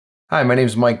Hi, my name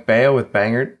is Mike Baio with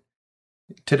Bangert.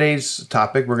 Today's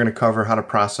topic, we're going to cover how to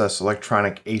process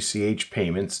electronic ACH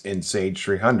payments in Sage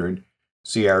 300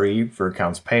 CRE for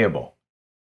accounts payable.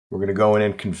 We're going to go in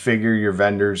and configure your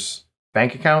vendor's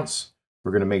bank accounts.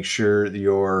 We're going to make sure that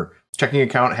your checking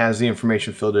account has the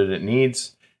information filled in it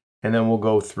needs. And then we'll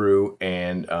go through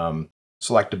and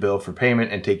select a bill for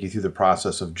payment and take you through the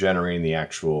process of generating the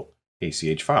actual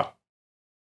ACH file.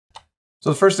 So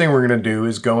the first thing we're going to do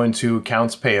is go into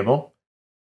accounts payable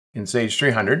in Sage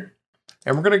 300,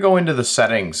 and we're going to go into the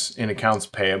settings in accounts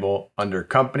payable under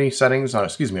company settings,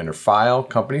 under file,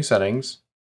 company settings,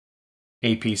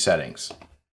 AP settings.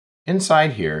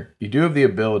 Inside here, you do have the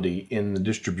ability in the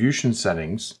distribution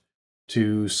settings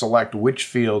to select which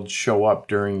fields show up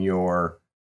during your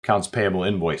accounts payable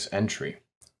invoice entry.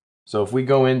 So if we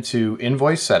go into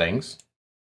invoice settings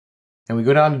and we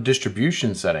go down to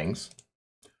distribution settings,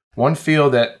 one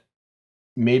field that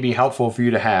may be helpful for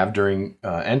you to have during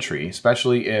entry,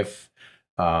 especially if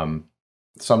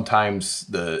sometimes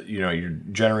you're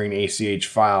generating ACH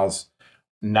files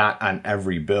not on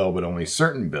every bill but only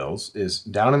certain bills, is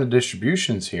down in the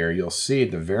distributions here. You'll see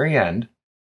at the very end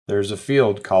there's a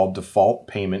field called default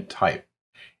payment type,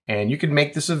 and you can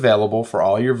make this available for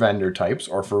all your vendor types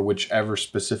or for whichever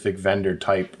specific vendor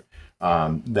type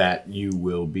that you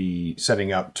will be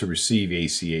setting up to receive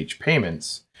ACH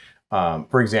payments.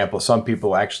 For example, some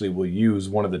people actually will use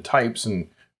one of the types and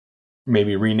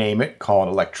maybe rename it, call it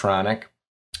electronic,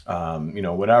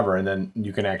 whatever. And then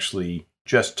you can actually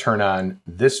just turn on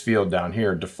this field down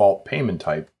here, default payment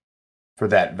type, for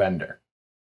that vendor.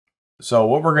 So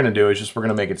what we're going to do is we're going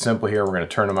to make it simple here. We're going to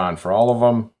turn them on for all of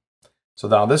them. So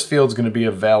now this field is going to be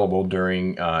available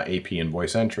during AP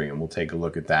invoice entry, and we'll take a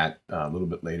look at that a little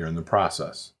bit later in the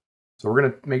process. So we're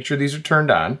going to make sure these are turned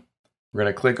on. We're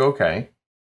going to click OK.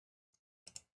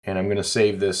 And I'm going to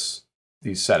save these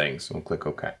settings. We'll click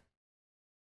OK.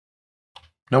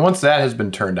 Now, once that has been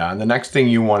turned on, the next thing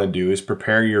you want to do is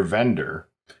prepare your vendor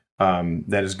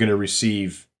that is going to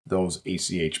receive those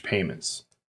ACH payments.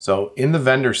 So in the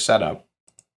vendor setup,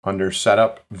 under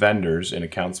Setup Vendors in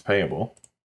Accounts Payable,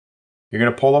 you're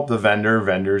going to pull up the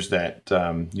vendors that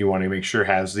you want to make sure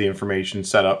has the information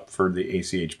set up for the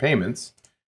ACH payments.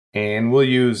 And we'll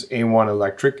use A1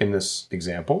 Electric in this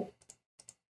example.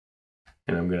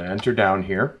 And I'm going to enter down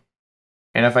here.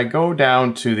 And if I go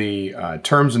down to the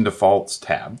Terms and Defaults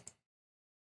tab,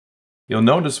 you'll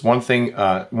notice one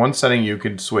setting you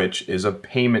could switch is a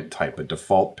payment type, a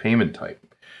default payment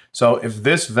type. So if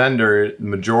this vendor,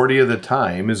 majority of the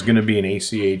time, is going to be an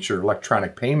ACH or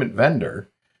electronic payment vendor,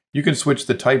 you can switch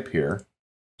the type here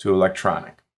to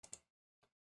electronic.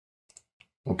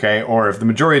 Okay, or if the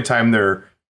majority of the time you're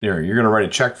going to write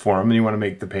a check for them and you want to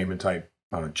make the payment type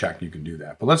on a check, you can do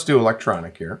that. But let's do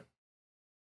electronic here.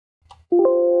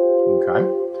 Okay.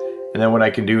 And then what I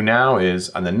can do now is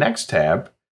on the next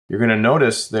tab, you're going to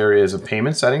notice there is a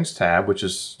payment settings tab,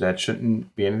 that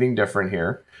shouldn't be anything different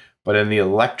here. But in the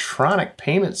electronic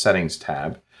payment settings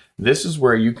tab, this is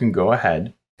where you can go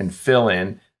ahead and fill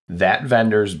in that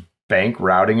vendor's bank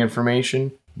routing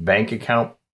information, bank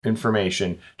account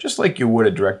information, just like you would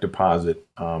a direct deposit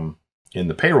in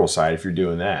the payroll side if you're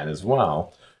doing that as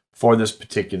well, for this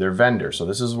particular vendor. So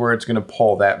this is where it's going to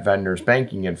pull that vendor's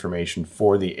banking information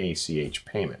for the ACH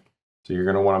payment. So you're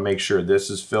going to want to make sure this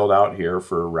is filled out here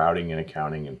for routing and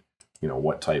accounting and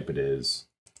what type it is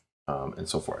and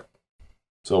so forth.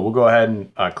 So we'll go ahead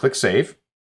and click Save,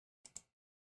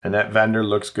 and that vendor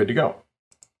looks good to go.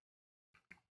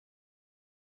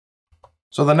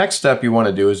 So the next step you want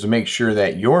to do is to make sure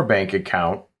that your bank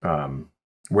account,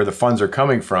 where the funds are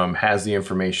coming from, has the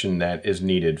information that is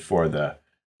needed for the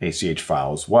ACH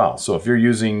file as well. So if you're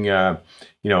using,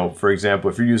 for example,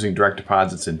 if you're using direct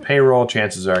deposits in payroll,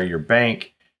 chances are your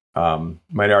bank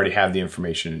might already have the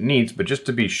information it needs. But just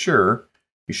to be sure,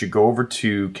 you should go over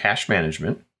to Cash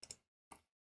Management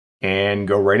and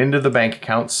go right into the bank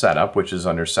account setup, which is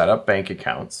under Setup Bank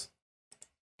Accounts.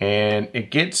 And it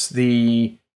gets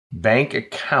the bank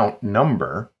account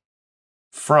number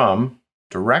from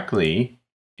directly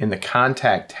in the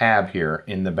contact tab here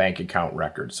in the bank account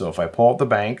record. So if I pull up the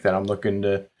bank that I'm looking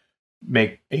to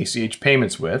make ACH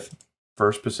payments with,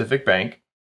 First Pacific Bank,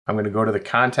 I'm going to go to the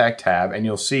contact tab, and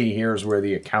you'll see here's where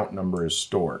the account number is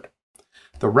stored.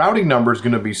 The routing number is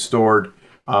going to be stored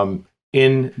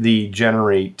in the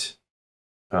Generate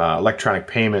Electronic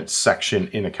Payments section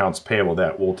in Accounts Payable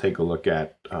that we'll take a look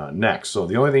at next. So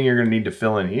the only thing you're going to need to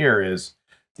fill in here is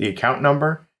the account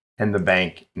number and the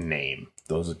bank name.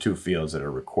 Those are two fields that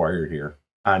are required here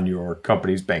on your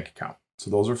company's bank account.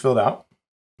 So those are filled out,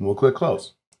 and we'll click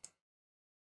Close.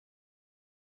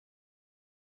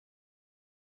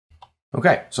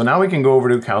 Okay, so now we can go over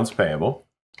to accounts payable.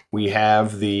 We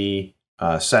have the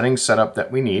settings set up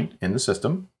that we need in the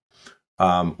system.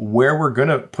 Where we're going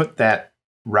to put that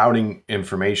routing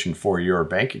information for your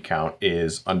bank account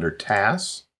is under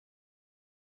tasks,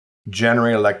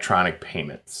 generate electronic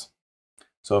payments.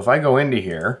 So if I go into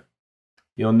here,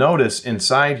 you'll notice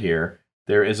inside here,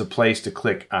 there is a place to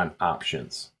click on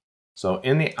options. So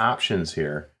in the options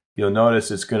here, you'll notice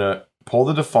it's going to pull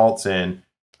the defaults in.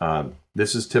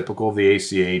 This is typical of the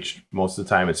ACH. Most of the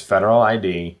time it's federal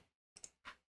ID,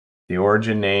 the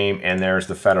origin name, and there's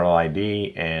the federal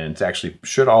ID. And it's actually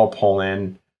should all pull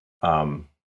in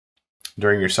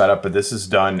during your setup, but this is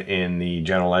done in the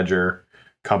general ledger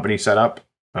company setup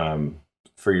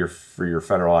for your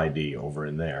federal ID over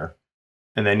in there.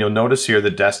 And then you'll notice here the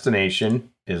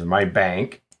destination is my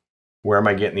bank. Where am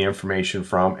I getting the information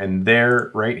from? And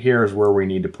there, right here is where we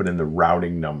need to put in the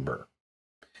routing number.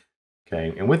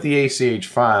 Okay, and with the ACH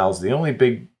files, the only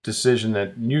big decision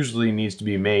that usually needs to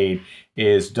be made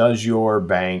is, does your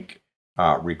bank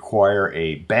require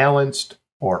a balanced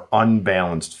or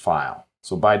unbalanced file?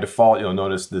 So by default, you'll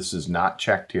notice this is not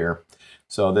checked here.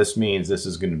 So this means this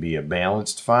is going to be a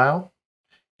balanced file.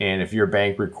 And if your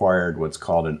bank required what's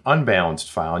called an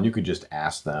unbalanced file, and you could just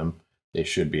ask them, they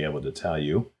should be able to tell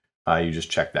you, you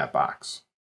just check that box.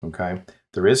 Okay,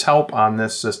 there is help on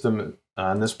this system,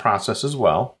 on this process as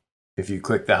well. If you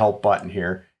click the help button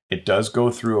here, it does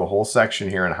go through a whole section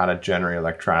here on how to generate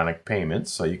electronic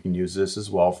payments. So you can use this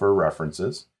as well for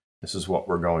references. This is what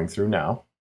we're going through now.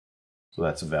 So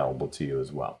that's available to you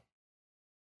as well.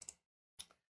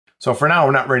 So for now,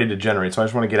 we're not ready to generate. So I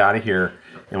just want to get out of here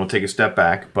and we'll take a step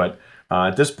back. But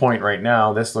at this point right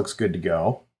now, this looks good to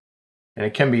go. And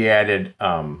it can be added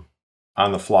on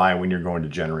the fly when you're going to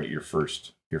generate your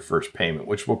first payment,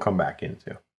 which we'll come back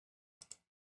into.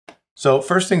 So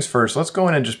first things first, let's go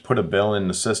in and just put a bill in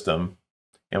the system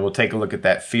and we'll take a look at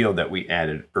that field that we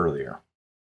added earlier.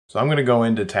 So I'm going to go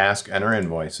into task, enter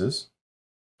invoices,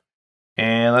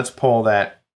 and let's pull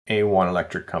that A1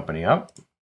 Electric Company up.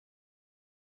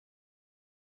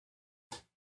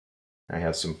 I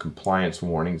have some compliance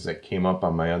warnings that came up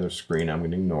on my other screen. I'm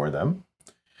going to ignore them.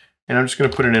 And I'm just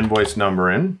going to put an invoice number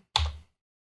in.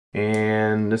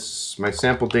 And this, my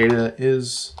sample data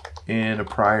is in a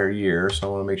prior year, so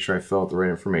I want to make sure I fill out the right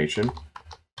information.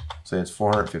 Say it's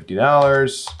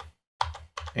 $450,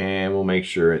 and we'll make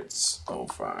sure it's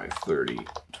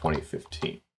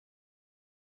 05/30/2015.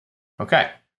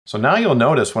 Okay, so now you'll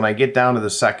notice when I get down to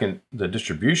the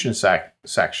distribution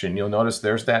section, you'll notice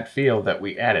there's that field that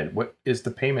we added. What is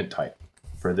the payment type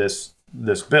for this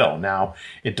bill? Now,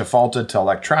 it defaulted to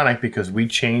electronic because we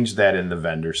changed that in the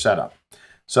vendor setup.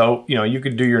 So, you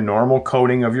could do your normal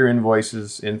coding of your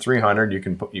invoices in 300. You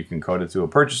can code it to a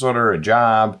purchase order, a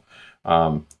job.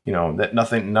 That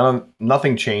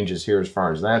nothing changes here as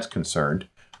far as that's concerned.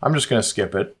 I'm just going to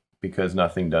skip it because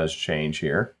nothing does change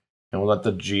here. And we'll let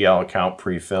the GL account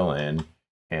pre-fill in,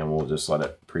 and we'll just let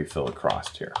it pre-fill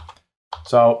across here.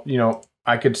 So,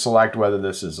 I could select whether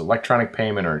this is electronic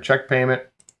payment or a check payment.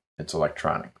 It's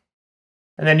electronic.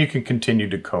 And then you can continue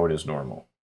to code as normal.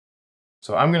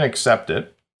 So I'm going to accept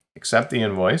it. Accept the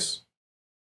invoice,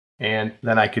 and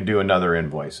then I could do another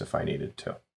invoice if I needed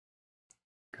to.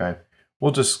 Okay,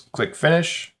 we'll just click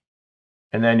finish,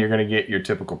 and then you're going to get your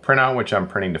typical printout, which I'm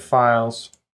printing to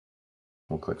files.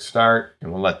 We'll click start,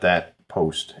 and we'll let that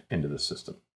post into the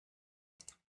system.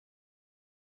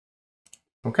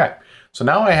 Okay, so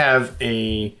now I have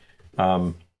a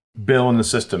bill in the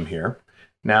system here.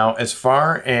 Now, as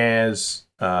far as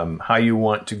how you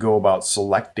want to go about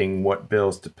selecting what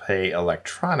bills to pay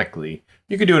electronically,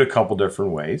 you could do it a couple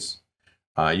different ways.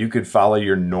 You could follow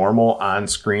your normal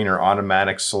on-screen or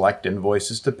automatic select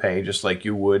invoices to pay, just like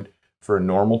you would for a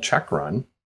normal check run.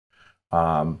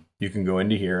 You can go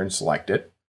into here and select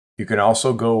it. You can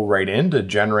also go right in to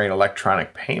generate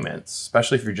electronic payments,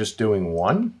 especially if you're just doing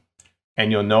one,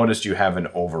 and you'll notice you have an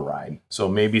override. So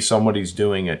maybe somebody's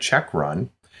doing a check run,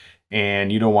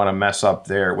 and you don't want to mess up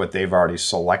what they've already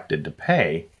selected to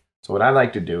pay. So what I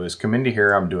like to do is come into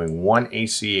here. I'm doing one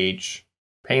ACH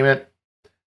payment.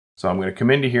 So I'm going to come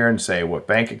into here and say, what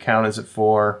bank account is it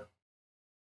for?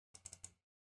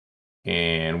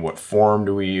 And what form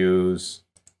do we use?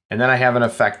 And then I have an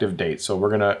effective date. So we're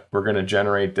gonna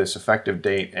generate this effective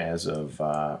date as of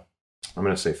I'm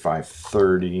going to say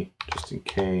 5/30, just in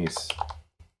case.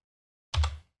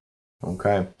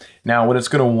 Okay, now what it's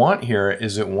going to want here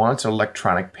is it wants an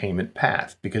electronic payment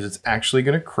path because it's actually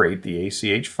going to create the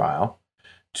ACH file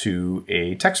to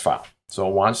a text file. So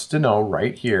it wants to know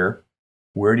right here,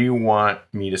 where do you want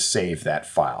me to save that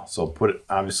file? So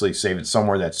obviously save it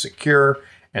somewhere that's secure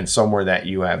and somewhere that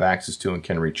you have access to and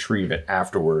can retrieve it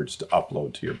afterwards to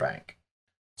upload to your bank.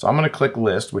 So I'm going to click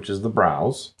List, which is the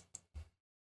browse,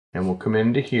 and we'll come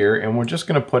into here, and we're just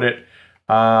going to put it,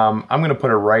 I'm going to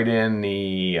put it right in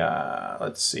the,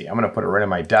 let's see, I'm going to put it right on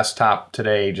my desktop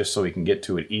today just so we can get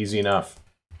to it easy enough,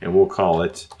 and we'll call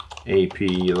it AP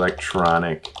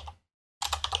Electronic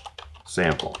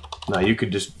Sample. Now you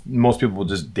could just, most people will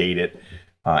just date it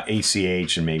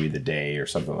ACH and maybe the day or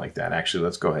something like that. Actually,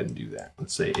 let's go ahead and do that.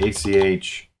 Let's say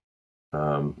ACH,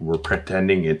 we're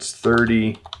pretending it's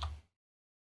 30,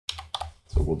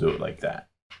 so we'll do it like that.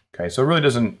 Okay, so it really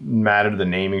doesn't matter the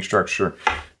naming structure,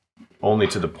 only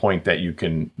to the point that you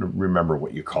can remember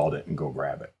what you called it and go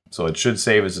grab it. So it should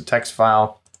save as a text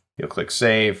file. You'll click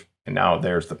Save, and now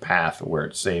there's the path of where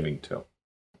it's saving to.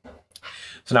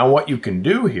 So now what you can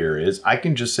do here is I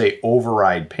can just say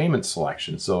override payment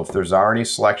selection. So if there's already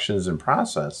selections in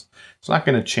process, it's not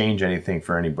going to change anything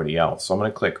for anybody else. So I'm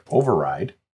going to click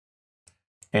override.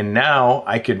 And now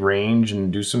I could range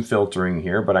and do some filtering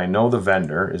here, but I know the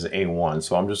vendor is A1,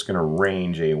 so I'm just going to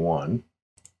range A1. And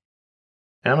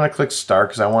I'm going to click start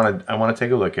because I want to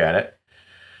take a look at it.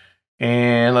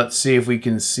 And let's see if we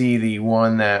can see the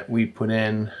one that we put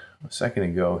in a second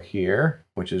ago here,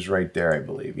 which is right there, I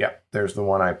believe. Yep, there's the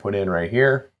one I put in right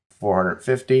here,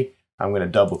 450. I'm going to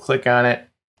double click on it,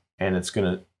 and it's going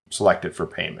to select it for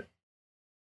payment.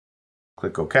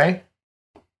 Click OK.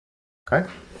 Okay,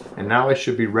 and now I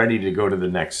should be ready to go to the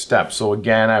next step. So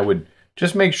again, I would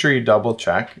just make sure you double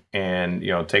check and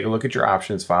take a look at your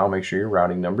options file. Make sure your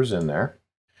routing number's in there.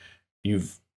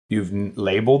 You've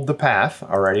labeled the path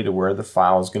already to where the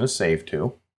file is going to save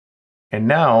to. And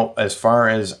now, as far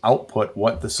as output,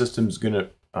 what the system's going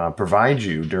to provide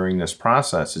you during this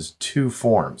process is two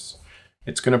forms.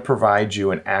 It's going to provide you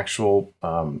an actual,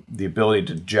 the ability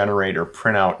to generate or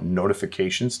print out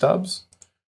notification stubs.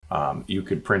 You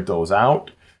could print those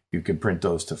out. You could print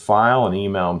those to file and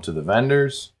email them to the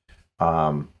vendors.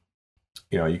 You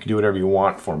can do whatever you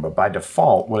want for them. But by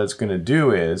default, what it's going to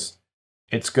do is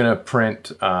it's going to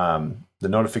print the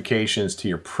notifications to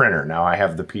your printer. Now I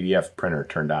have the PDF printer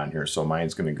turned on here, so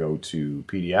mine's going to go to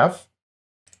PDF.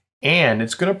 And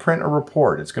it's going to print a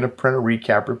report. It's going to print a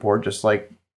recap report, just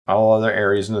like all other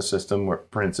areas in the system where it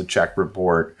prints a check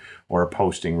report or a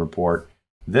posting report.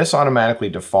 This automatically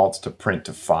defaults to print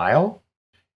to file,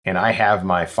 and I have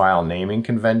my file naming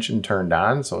convention turned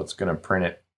on, so it's going to print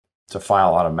it to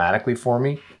file automatically for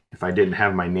me. If I didn't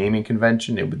have my naming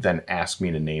convention, it would then ask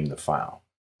me to name the file.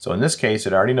 So in this case,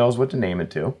 it already knows what to name it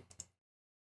to.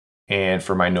 And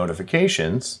for my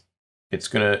notifications, it's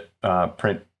going to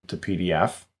print to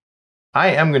PDF. I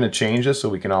am going to change this so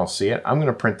we can all see it. I'm going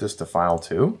to print this to file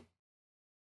too.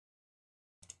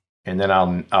 And then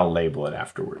I'll label it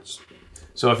afterwards.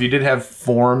 So if you did have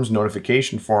forms,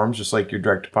 notification forms, just like your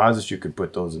direct deposits, you could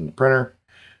put those in the printer.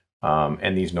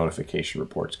 And these notification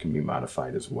reports can be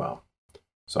modified as well.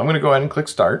 So I'm going to go ahead and click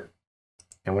Start.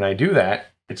 And when I do that,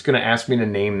 it's going to ask me to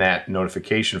name that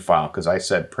notification file because I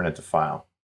said print it to file.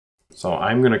 So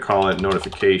I'm going to call it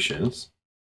Notifications.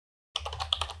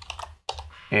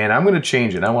 And I'm going to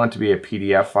change it. I want it to be a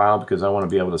PDF file because I want to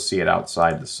be able to see it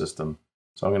outside the system.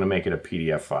 So I'm going to make it a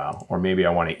PDF file, or maybe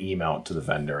I want to email it to the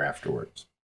vendor afterwards.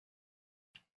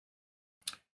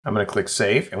 I'm going to click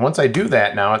Save. And once I do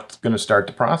that, now it's going to start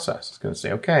the process. It's going to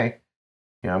say, okay,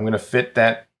 I'm going to fit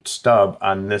that stub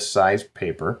on this size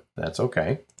paper. That's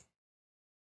okay.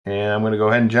 And I'm going to go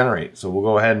ahead and generate. So we'll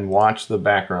go ahead and watch the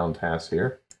background task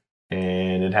here.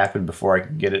 And it happened before I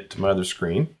could get it to my other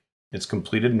screen. It's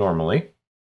completed normally.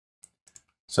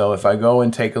 So if I go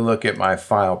and take a look at my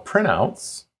file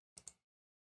printouts,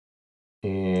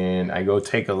 and I go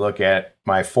take a look at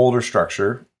my folder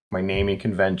structure, my naming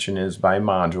convention is by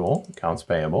module, accounts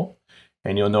payable.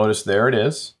 And you'll notice there it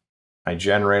is. I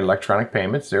generate electronic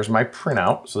payments. There's my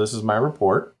printout. So this is my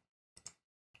report.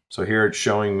 So here it's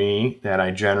showing me that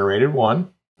I generated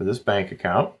one for this bank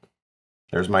account.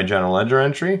 There's my general ledger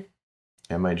entry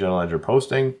and my general ledger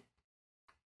posting,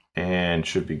 and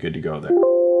should be good to go there.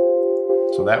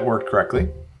 So that worked correctly.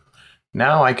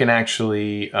 Now I can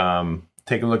actually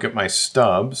take a look at my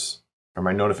stubs or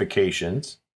my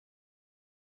notifications.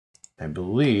 I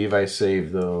believe I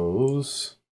saved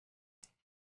those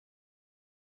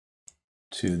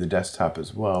to the desktop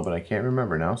as well, but I can't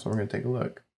remember now, so we're going to take a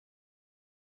look.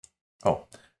 Oh,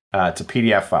 it's a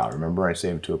PDF file. Remember, I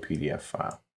saved it to a PDF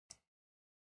file.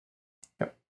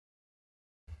 Yep.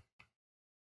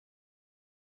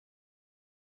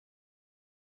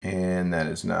 And that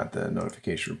is not the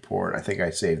notification report. I think I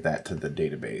saved that to the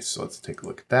database. So let's take a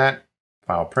look at that.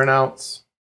 File printouts.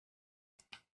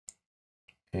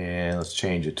 And let's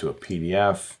change it to a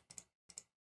PDF.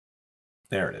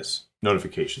 There it is,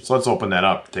 notifications. So let's open that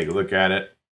up, take a look at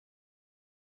it.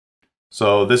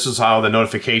 So this is how the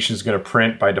notification is going to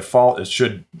print by default. It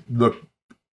should look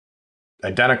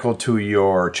identical to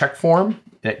your check form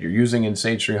that you're using in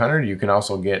Sage 300. You can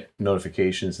also get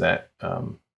notifications that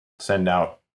send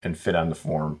out and fit on the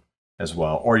form as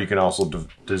well. Or you can also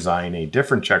design a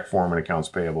different check form in accounts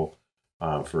payable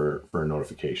for a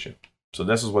notification. So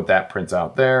this is what that prints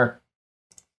out there.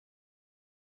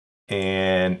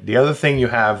 And the other thing you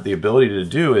have the ability to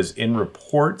do is in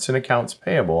reports and accounts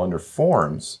payable under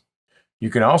forms, you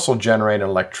can also generate an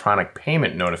electronic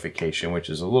payment notification, which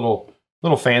is a little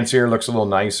fancier, looks a little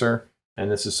nicer.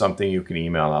 And this is something you can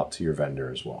email out to your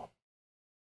vendor as well.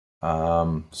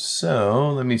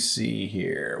 So let me see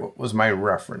here. What was my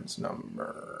reference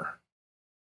number?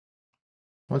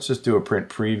 Let's just do a print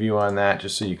preview on that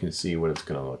just so you can see what it's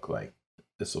going to look like.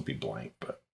 This will be blank,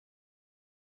 but.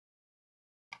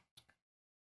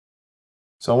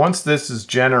 So once this is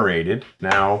generated,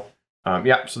 now,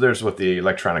 so there's what the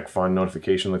electronic fund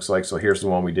notification looks like. So here's the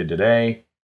one we did today.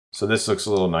 So this looks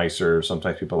a little nicer.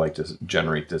 Sometimes people like to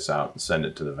generate this out and send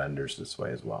it to the vendors this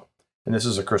way as well. And this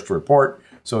is a crystal report,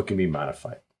 so it can be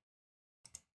modified.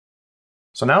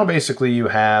 So now basically you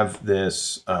have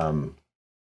this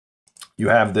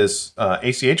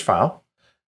ACH file,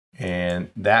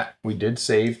 and that we did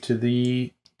save to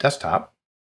the desktop.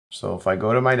 So if I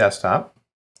go to my desktop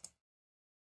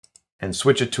and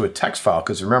switch it to a text file,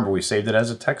 because remember we saved it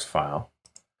as a text file,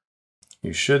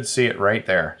 you should see it right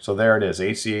there. So there it is,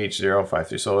 ACH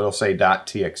 053. So it'll say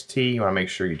 .txt. You want to make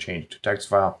sure you change it to text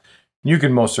file. You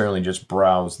can most certainly just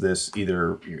browse this,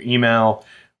 either your email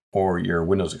or your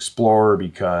Windows Explorer,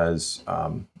 because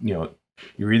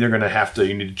you're either going to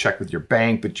you need to check with your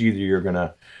bank, but either you're going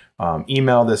to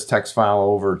email this text file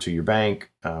over to your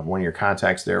bank, one of your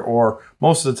contacts there, or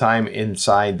most of the time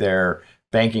inside their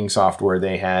banking software,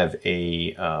 they have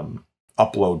a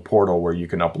upload portal where you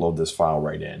can upload this file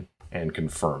right in and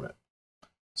confirm it.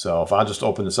 So if I'll just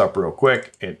open this up real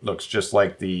quick, it looks just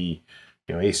like the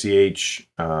ACH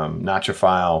Nacha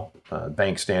file,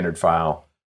 bank standard file.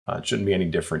 It shouldn't be any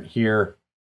different here.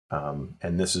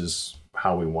 And this is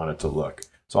how we want it to look.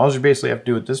 So all you basically have to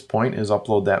do at this point is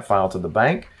upload that file to the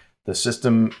bank. The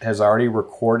system has already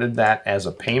recorded that as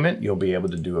a payment. You'll be able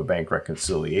to do a bank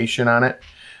reconciliation on it.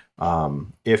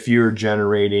 If you're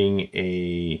generating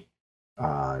a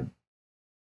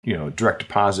direct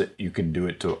deposit, you can do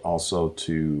it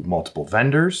to multiple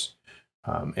vendors.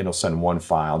 It'll send one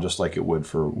file just like it would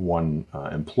for one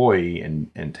employee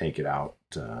and take it out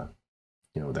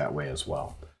that way as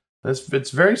well.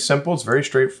 It's very simple. It's very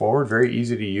straightforward, very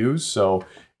easy to use. So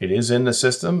it is in the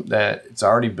system that it's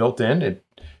already built in.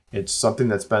 It's something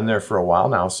that's been there for a while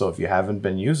now. So if you haven't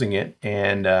been using it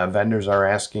and vendors are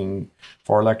asking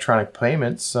for electronic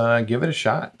payments, give it a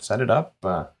shot. Set it up.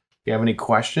 If you have any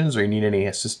questions or you need any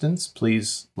assistance,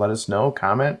 please let us know,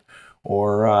 comment,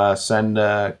 or send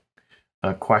a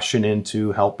question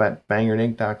into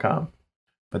help@bangyardink.com.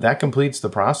 But that completes the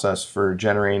process for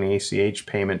generating ACH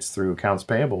payments through accounts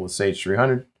payable with Sage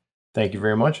 300. Thank you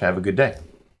very much. Have a good day.